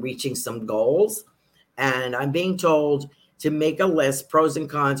feel you're reaching some goals. And I'm being told to make a list, pros and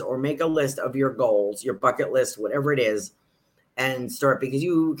cons, or make a list of your goals, your bucket list, whatever it is, and start, because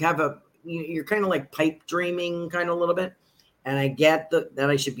you have you're kind of like pipe dreaming kind of a little bit. And I get that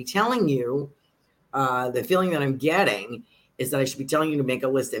I should be telling you, the feeling that I'm getting is that I should be telling you to make a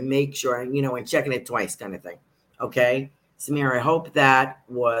list and make sure, and checking it twice kind of thing. Okay. Samir, I hope that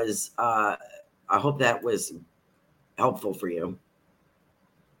was helpful for you.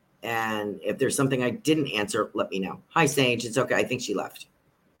 And if there's something I didn't answer, let me know. Hi, Sage. It's okay. I think she left.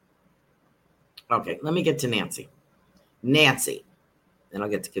 Okay, let me get to Nancy. Nancy. Then I'll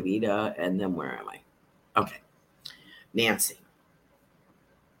get to Kavita, and then where am I? Okay. Nancy.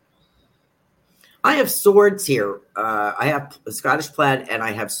 I have swords here. I have a Scottish plaid, and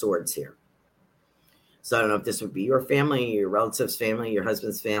I have swords here. So I don't know if this would be your family, your relative's family, your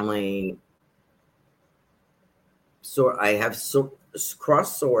husband's family. So I have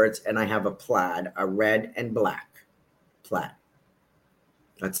crossed swords, and I have a plaid, a red and black plaid.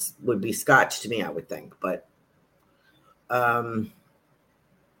 That would be Scotch to me, I would think. But and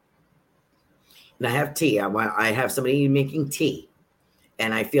I have tea. I have somebody making tea,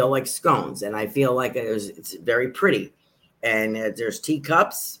 and I feel like scones, and I feel like it's very pretty. And there's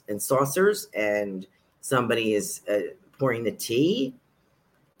teacups and saucers, and somebody is pouring the tea,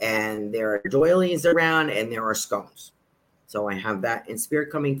 and there are doilies around, and there are scones. So I have that in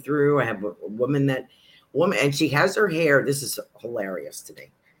spirit coming through. I have a woman, and she has her hair. This is hilarious today.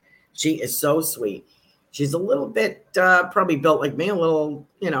 She is so sweet. She's a little bit probably built like me, a little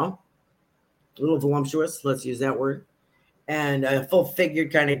voluptuous. Let's use that word. And a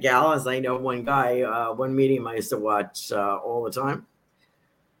full-figured kind of gal, as I know one guy, one medium I used to watch all the time.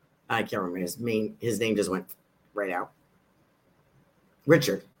 I can't remember his name. His name just went right out.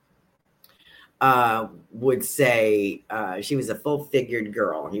 Richard would say she was a full-figured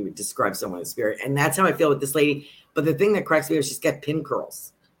girl. He would describe someone in spirit. And that's how I feel with this lady. But the thing that cracks me up is she's got pin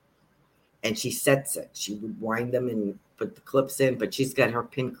curls. And she sets it. She would wind them and put the clips in, but she's got her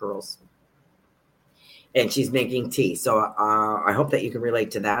pin curls. And she's making tea. So I hope that you can relate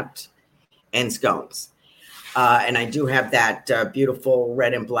to that. And scones. And I do have that beautiful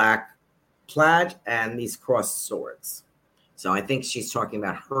red and black plaid and these crossed swords. So I think she's talking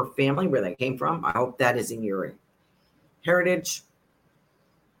about her family, where they came from. I hope that is in your heritage.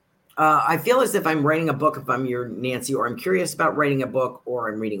 I feel as if I'm writing a book, if I'm your Nancy, or I'm curious about writing a book, or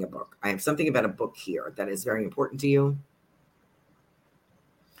I'm reading a book. I have something about a book here that is very important to you.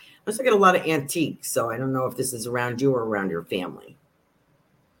 I also get a lot of antiques, so I don't know if this is around you or around your family.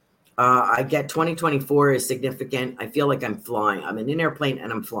 I get 2024 is significant. I feel like I'm flying. I'm in an airplane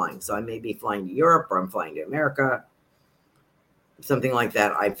and I'm flying. So I may be flying to Europe, or I'm flying to America, something like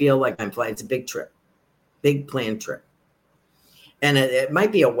that. I feel like I'm flying. It's a big trip, big planned trip. And it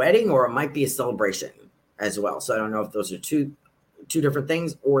might be a wedding, or it might be a celebration as well. So I don't know if those are two different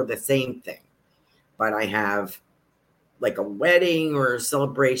things or the same thing. But I have like a wedding or a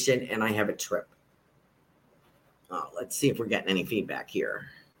celebration, and I have a trip. Let's see if we're getting any feedback here.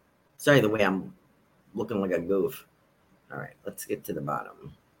 Sorry, the way I'm looking like a goof. All right, let's get to the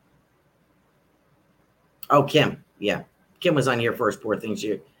bottom. Oh, Kim. Yeah. Kim was on here first. Poor thing.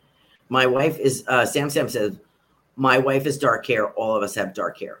 My wife is, Sam says, my wife is dark hair. All of us have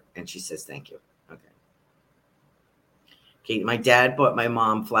dark hair. And she says, thank you. Okay, my dad bought my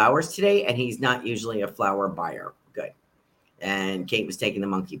mom flowers today, and he's not usually a flower buyer. Good. And Kate was taking the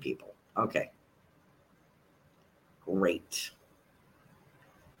monkey people. Okay. Great.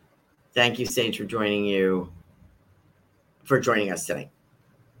 Thank you, Sage, for joining us today.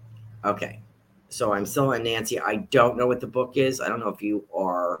 Okay. So I'm still on Nancy. I don't know what the book is. I don't know if you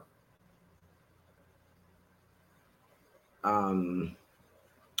are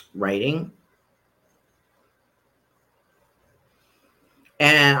writing.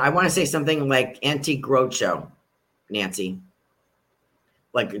 And I want to say something like Antique Roadshow, Nancy.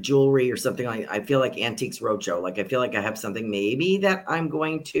 Like jewelry or something like, I feel like Antiques Roadshow. Like I feel like I have something maybe that I'm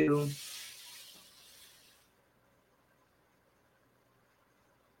going to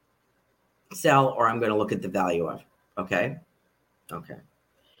sell, or I'm going to look at the value of. Okay. Okay.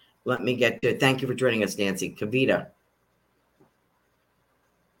 Let me get to it. Thank you for joining us, Nancy. Kavita,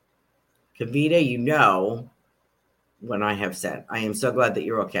 you know what I have said. I am so glad that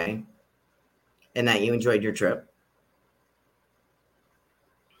you're okay and that you enjoyed your trip.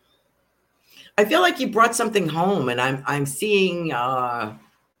 I feel like you brought something home, and I'm seeing what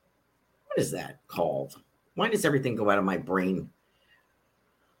is that called? Why does everything go out of my brain?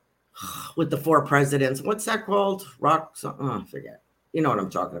 with the 4 presidents. What's that called? Rock? I forget. You know what I'm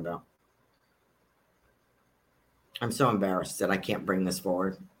talking about. I'm so embarrassed that I can't bring this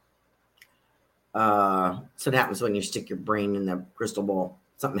forward. So it happens when you stick your brain in the crystal ball.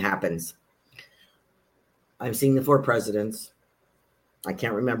 Something happens. I'm seeing the 4 presidents. I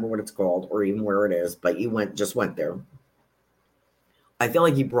can't remember what it's called or even where it is, but you just went there. I feel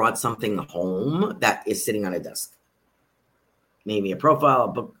like you brought something home that is sitting on a desk. Maybe a profile, a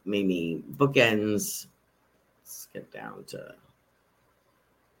book, maybe bookends. Let's get down to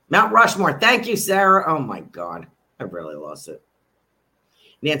Mount Rushmore. Thank you, Sarah. Oh my God. I really lost it.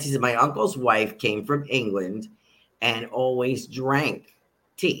 Nancy said, my uncle's wife came from England and always drank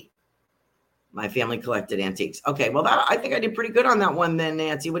tea. My family collected antiques. Okay, well, I think I did pretty good on that one then,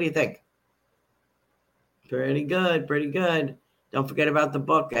 Nancy. What do you think? Pretty good, pretty good. Don't forget about the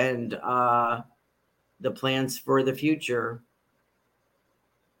book and the plans for the future.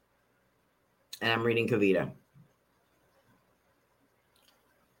 And I'm reading Kavita.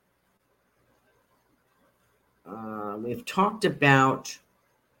 We've talked about,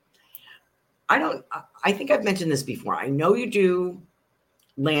 I think I've mentioned this before. I know you do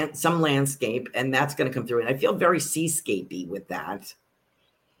some landscape, and that's going to come through. And I feel very seascapey with that.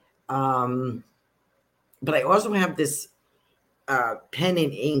 But I also have this pen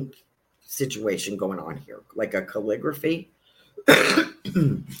and ink situation going on here, like a calligraphy.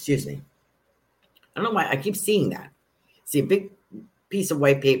 Excuse me. I don't know why I keep seeing that. See a big piece of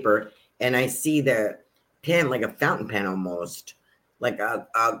white paper, and I see the pen like a fountain pen almost, like a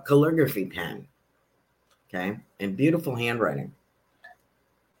calligraphy pen. Okay. And beautiful handwriting.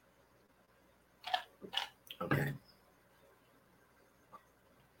 Okay.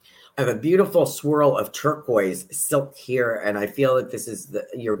 I have a beautiful swirl of turquoise silk here, and I feel that this is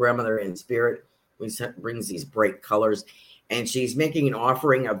your grandmother in spirit who brings these bright colors, and she's making an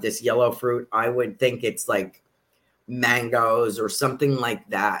offering of this yellow fruit. I would think it's like mangoes or something like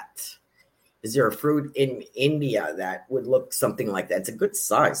that. Is there a fruit in India that would look something like that? It's a good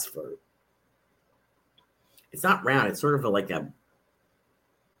size fruit. It's not round. It's sort of like a,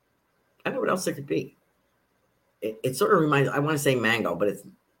 I don't know what else it could be. It sort of reminds, I want to say mango, but it's,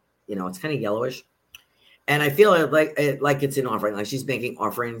 it's kind of yellowish. And I feel like it's an offering, like she's making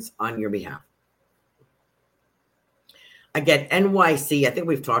offerings on your behalf. I get NYC. I think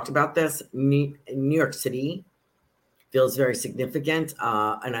we've talked about this. New York City feels very significant.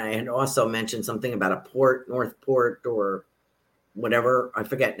 And I had also mentioned something about a port, Northport or whatever. I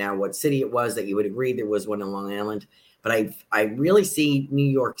forget now what city it was that you would agree there was one in Long Island. But I really see New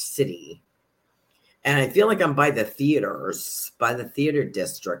York City. And I feel like I'm by the theaters, by the theater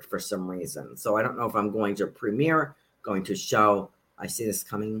district for some reason. So I don't know if I'm going to premiere, going to show. I see this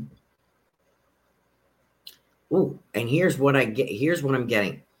coming. Ooh, and here's what I get. Here's what I'm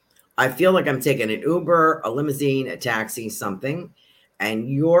getting. I feel like I'm taking an Uber, a limousine, a taxi, something, and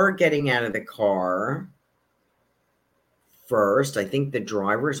you're getting out of the car first. I think the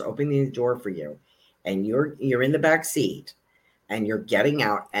driver's opening the door for you, and you're in the back seat, and you're getting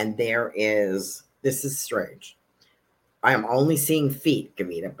out, and there is. This is strange. I am only seeing feet,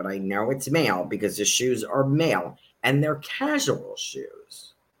 Kavita, but I know it's male because the shoes are male and they're casual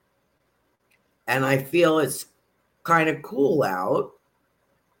shoes. And I feel it's kind of cool out.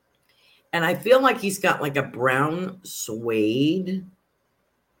 And I feel like he's got like a brown suede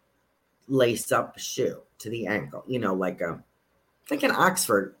lace up shoe to the ankle, like an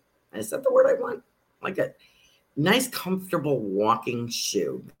Oxford. Is that the word I want? Like a nice, comfortable walking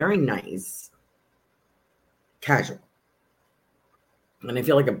shoe. Very nice. Casual. And I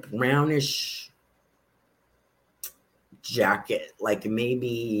feel like a brownish jacket, like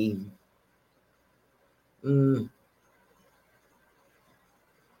maybe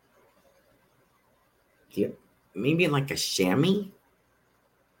maybe like a chamois.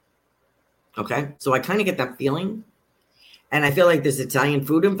 Okay, so I kind of get that feeling. And I feel like there's Italian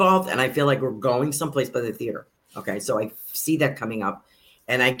food involved, and I feel like we're going someplace by the theater. Okay, so I see that coming up.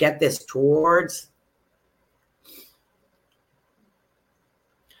 And I get this towards,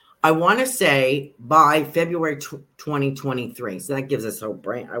 I want to say by February 2023. So that gives us hope,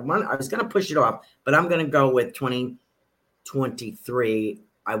 right? I was going to push it off, but I'm going to go with 2023.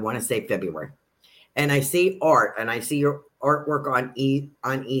 I want to say February. And I see art, and I see your artwork on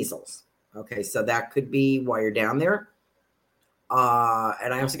easels. Okay, so that could be while you're down there.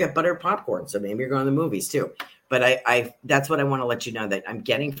 And I also get buttered popcorn, so maybe you're going to the movies too. But I that's what I want to let you know that I'm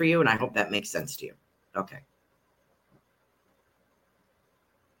getting for you, and I hope that makes sense to you. Okay.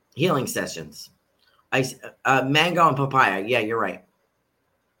 Healing sessions. Mango and papaya. Yeah, you're right.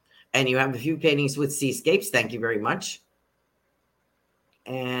 And you have a few paintings with seascapes. Thank you very much.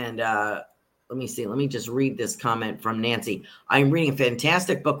 And And let me see. Let me just read this comment from Nancy. I'm reading a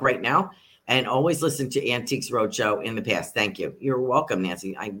fantastic book right now and always listened to Antiques Roadshow in the past. Thank you. You're welcome,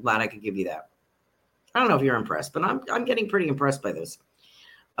 Nancy. I'm glad I could give you that. I don't know if you're impressed, but I'm getting pretty impressed by this.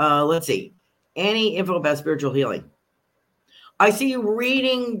 Let's see. Any info about spiritual healing? I see you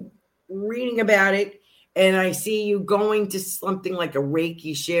reading about it, and I see you going to something like a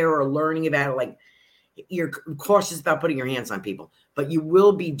Reiki share or learning about it. Like, you're cautious about putting your hands on people, but you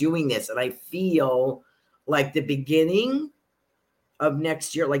will be doing this. And I feel like the beginning of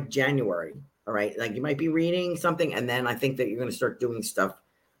next year, like January. All right. Like, you might be reading something, and then I think that you're going to start doing stuff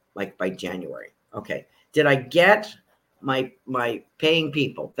like by January. Okay. Did I get my paying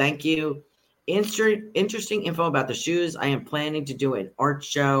people? Thank you. Interesting info about the shoes. I am planning to do an art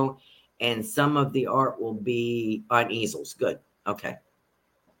show, and some of the art will be on easels. Good. Okay.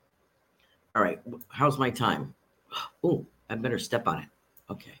 All right. How's my time? Oh, I better step on it.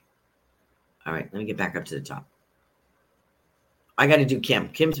 Okay. All right. Let me get back up to the top. I got to do Kim.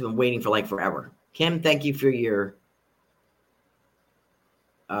 Kim's been waiting for like forever. Kim, thank you for your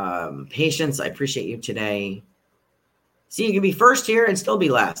patience. I appreciate you today. See, you can be first here and still be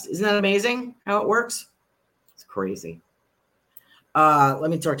last. Isn't that amazing how it works? It's crazy. Let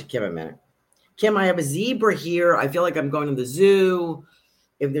me talk to Kim a minute. Kim, I have a zebra here. I feel like I'm going to the zoo.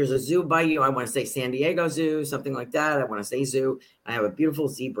 If there's a zoo by you, I want to say San Diego Zoo, something like that. I want to say zoo. I have a beautiful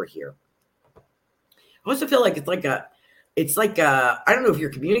zebra here. I also feel like it's like I don't know if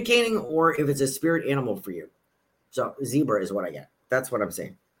you're communicating or if it's a spirit animal for you. So zebra is what I get. That's what I'm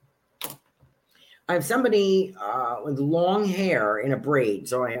saying. I have somebody with long hair in a braid.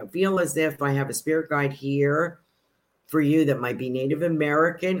 So I feel as if I have a spirit guide here for you that might be Native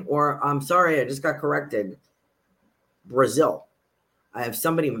American, or I'm sorry, I just got corrected. Brazil. I have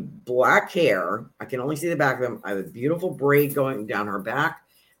somebody with black hair. I can only see the back of them. I have a beautiful braid going down her back,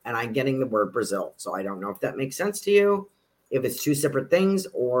 and I'm getting the word Brazil. So I don't know if that makes sense to you, if it's two separate things,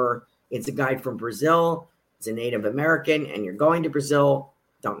 or it's a guide from Brazil. It's a Native American, and you're going to Brazil.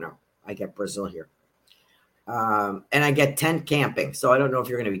 Don't know. I get Brazil here. And I get tent camping. So I don't know if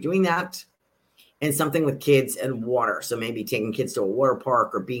you're going to be doing that. And something with kids and water. So maybe taking kids to a water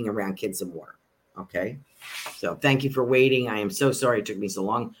park or being around kids and water. Okay. So thank you for waiting. I am so sorry it took me so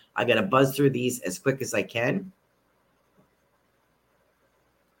long. I got to buzz through these as quick as I can.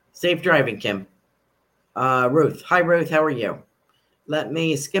 Safe driving, Kim. Ruth. Hi, Ruth. How are you? Let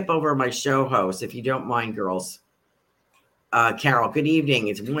me skip over my show host, if you don't mind, girls. Carol, good evening.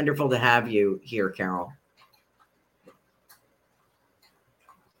 It's wonderful to have you here, Carol.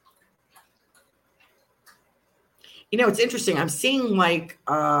 You know, it's interesting. I'm seeing like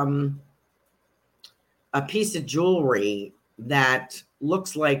a piece of jewelry that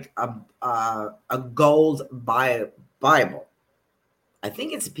looks like a gold Bible. I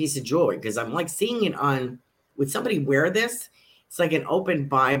think it's a piece of jewelry because I'm like seeing it on, would somebody wear this? It's like an open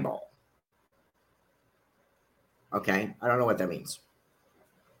Bible. Okay. I don't know what that means.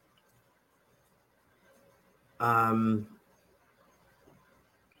 And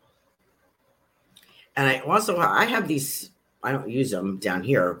I have these, I don't use them down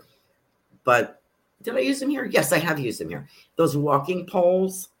here, but did I use them here? Yes, I have used them here. Those walking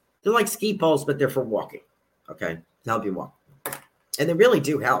poles, they're like ski poles, but they're for walking. Okay. To help you walk. And they really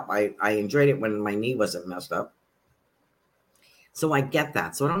do help. I enjoyed it when my knee wasn't messed up. So I get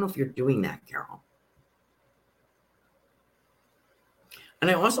that. So I don't know if you're doing that, Carol. And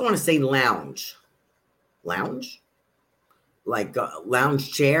I also want to say lounge. Lounge? Like a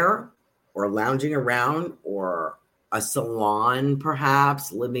lounge chair or lounging around, or a salon,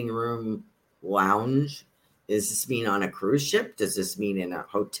 perhaps, living room lounge. Does this mean on a cruise ship? Does this mean in a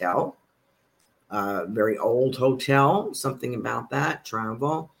hotel? Very old hotel, something about that.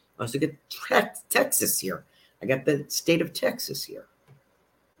 Travel. I also get Texas here. I got the state of Texas here.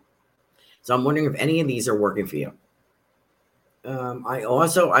 So I'm wondering if any of these are working for you. I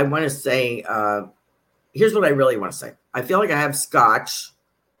want to say, here's what I really want to say. I feel like I have Scotch.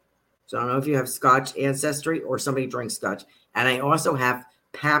 So I don't know if you have Scotch ancestry or somebody drinks Scotch. And I also have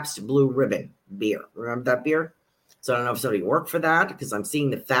Pabst Blue Ribbon beer. Remember that beer? So I don't know if somebody worked for that because I'm seeing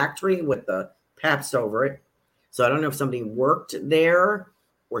the factory with the Pabst over it. So I don't know if somebody worked there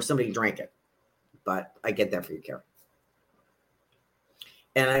or somebody drank it. But I get that for you, Karen.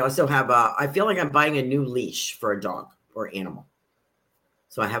 And I also have I feel like I'm buying a new leash for a dog or animal.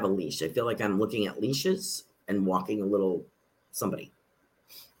 So I have a leash. I feel like I'm looking at leashes and walking a little somebody.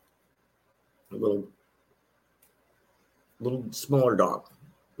 A little smaller dog.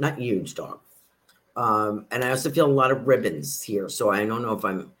 Not huge dog. And I also feel a lot of ribbons here. So I don't know if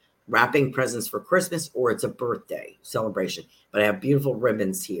I'm wrapping presents for Christmas or it's a birthday celebration. But I have beautiful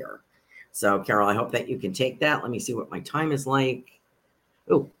ribbons here. So, Carol, I hope that you can take that. Let me see what my time is like.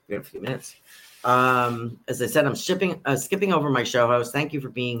 Oh, we have a few minutes. As I said, I'm skipping over my show host. Thank you for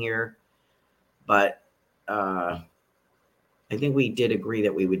being here. But I think we did agree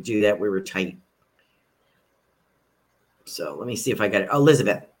that we would do that. We were tight. So let me see if I got it.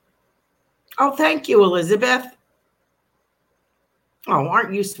 Elizabeth. Oh, thank you, Elizabeth. Oh,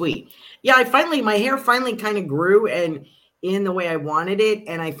 aren't you sweet? Yeah, my hair finally kind of grew and in the way I wanted it.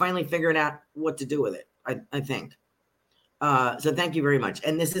 And I finally figured out what to do with it, I think. So thank you very much.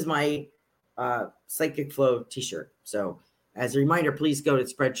 And this is my Psychic Flow t-shirt. So as a reminder, please go to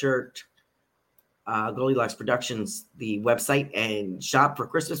Spreadshirt, Goldilocks Productions, the website, and shop for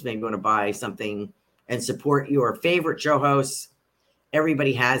Christmas. Maybe you want to buy something and support your favorite show hosts.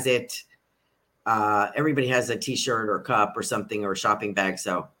 Everybody has it. Everybody has a t-shirt or cup or something or a shopping bag.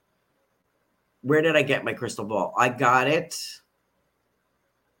 So where did I get my crystal ball? I got it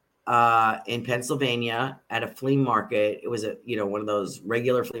in Pennsylvania at a flea market. It was one of those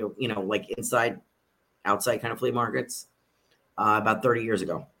regular flea, like outside kind of flea markets about 30 years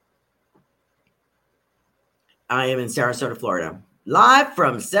ago. I am in Sarasota, Florida, live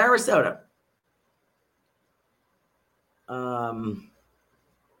from Sarasota.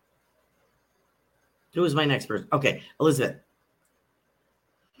 Who is my next person? Okay, Elizabeth.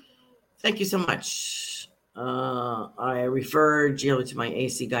 Thank you so much. I referred Gio to my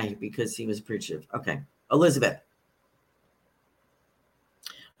AC guy because he was appreciative. Okay, Elizabeth.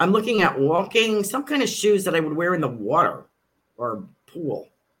 I'm looking at walking, some kind of shoes that I would wear in the water or pool.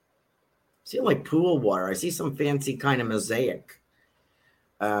 See, like pool water. I see some fancy kind of mosaic.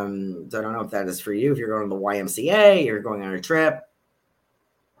 So I don't know if that is for you. If you're going to the YMCA, you're going on a trip.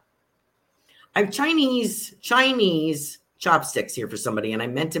 I have Chinese chopsticks here for somebody, and I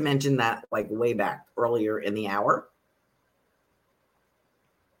meant to mention that like way back earlier in the hour.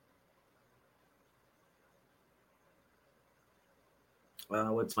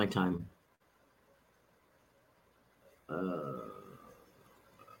 What's my time?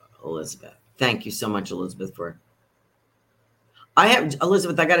 Elizabeth. Thank you so much, Elizabeth, for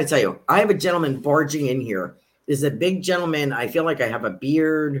Elizabeth, I got to tell you, I have a gentleman barging in here. This is a big gentleman. I feel like I have a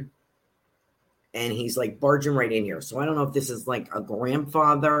beard, and he's like barging right in here. So I don't know if this is like a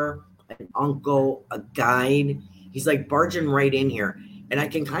grandfather, an uncle, a guide. He's like barging right in here, and I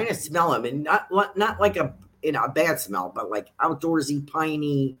can kind of smell him, and not like a bad smell, but like outdoorsy,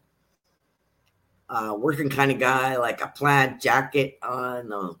 piney, working kind of guy, like a plaid jacket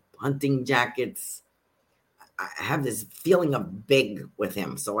on, hunting jackets. I have this feeling of big with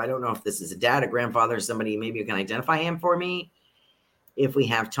him. So I don't know if this is a dad, a grandfather, somebody maybe you can identify him for me. If we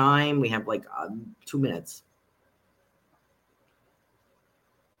have time, we have like 2 minutes.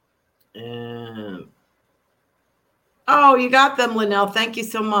 Oh, you got them, Linnell. Thank you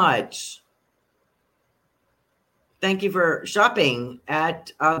so much. Thank you for shopping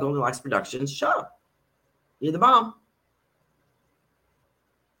at Goldilocks Productions shop. You're the bomb.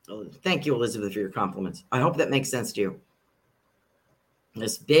 Thank you, Elizabeth, for your compliments. I hope that makes sense to you.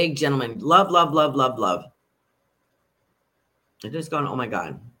 This big gentleman. Love, love, love, love, love. I just gone, oh my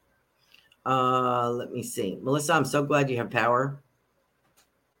God. Let me see. Melissa, I'm so glad you have power.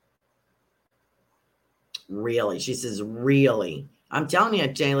 Really? She says, really? I'm telling you,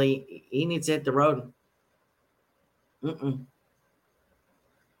 Jaylee, he needs to hit the road. We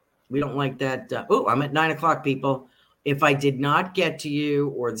don't like that. I'm at 9 o'clock, people. If I did not get to you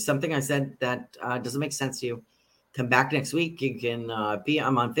or something I said that doesn't make sense to you, come back next week. You can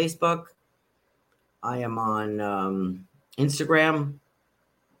I'm on Facebook. I am on Instagram,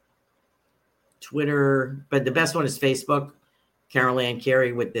 Twitter, but the best one is Facebook. Carol Ann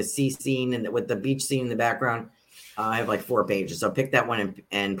Carey with the sea scene and with the beach scene in the background. I have like 4 pages. So pick that one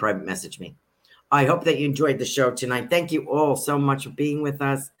and private message me. I hope that you enjoyed the show tonight. Thank you all so much for being with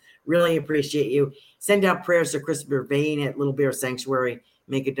us. Really appreciate you. Send out prayers to Christopher Vane at Little Bear Sanctuary.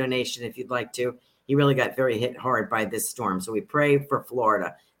 Make a donation if you'd like to. He really got very hit hard by this storm. So we pray for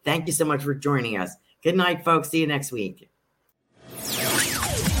Florida. Thank you so much for joining us. Good night, folks. See you next week.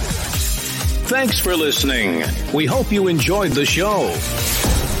 Thanks for listening. We hope you enjoyed the show.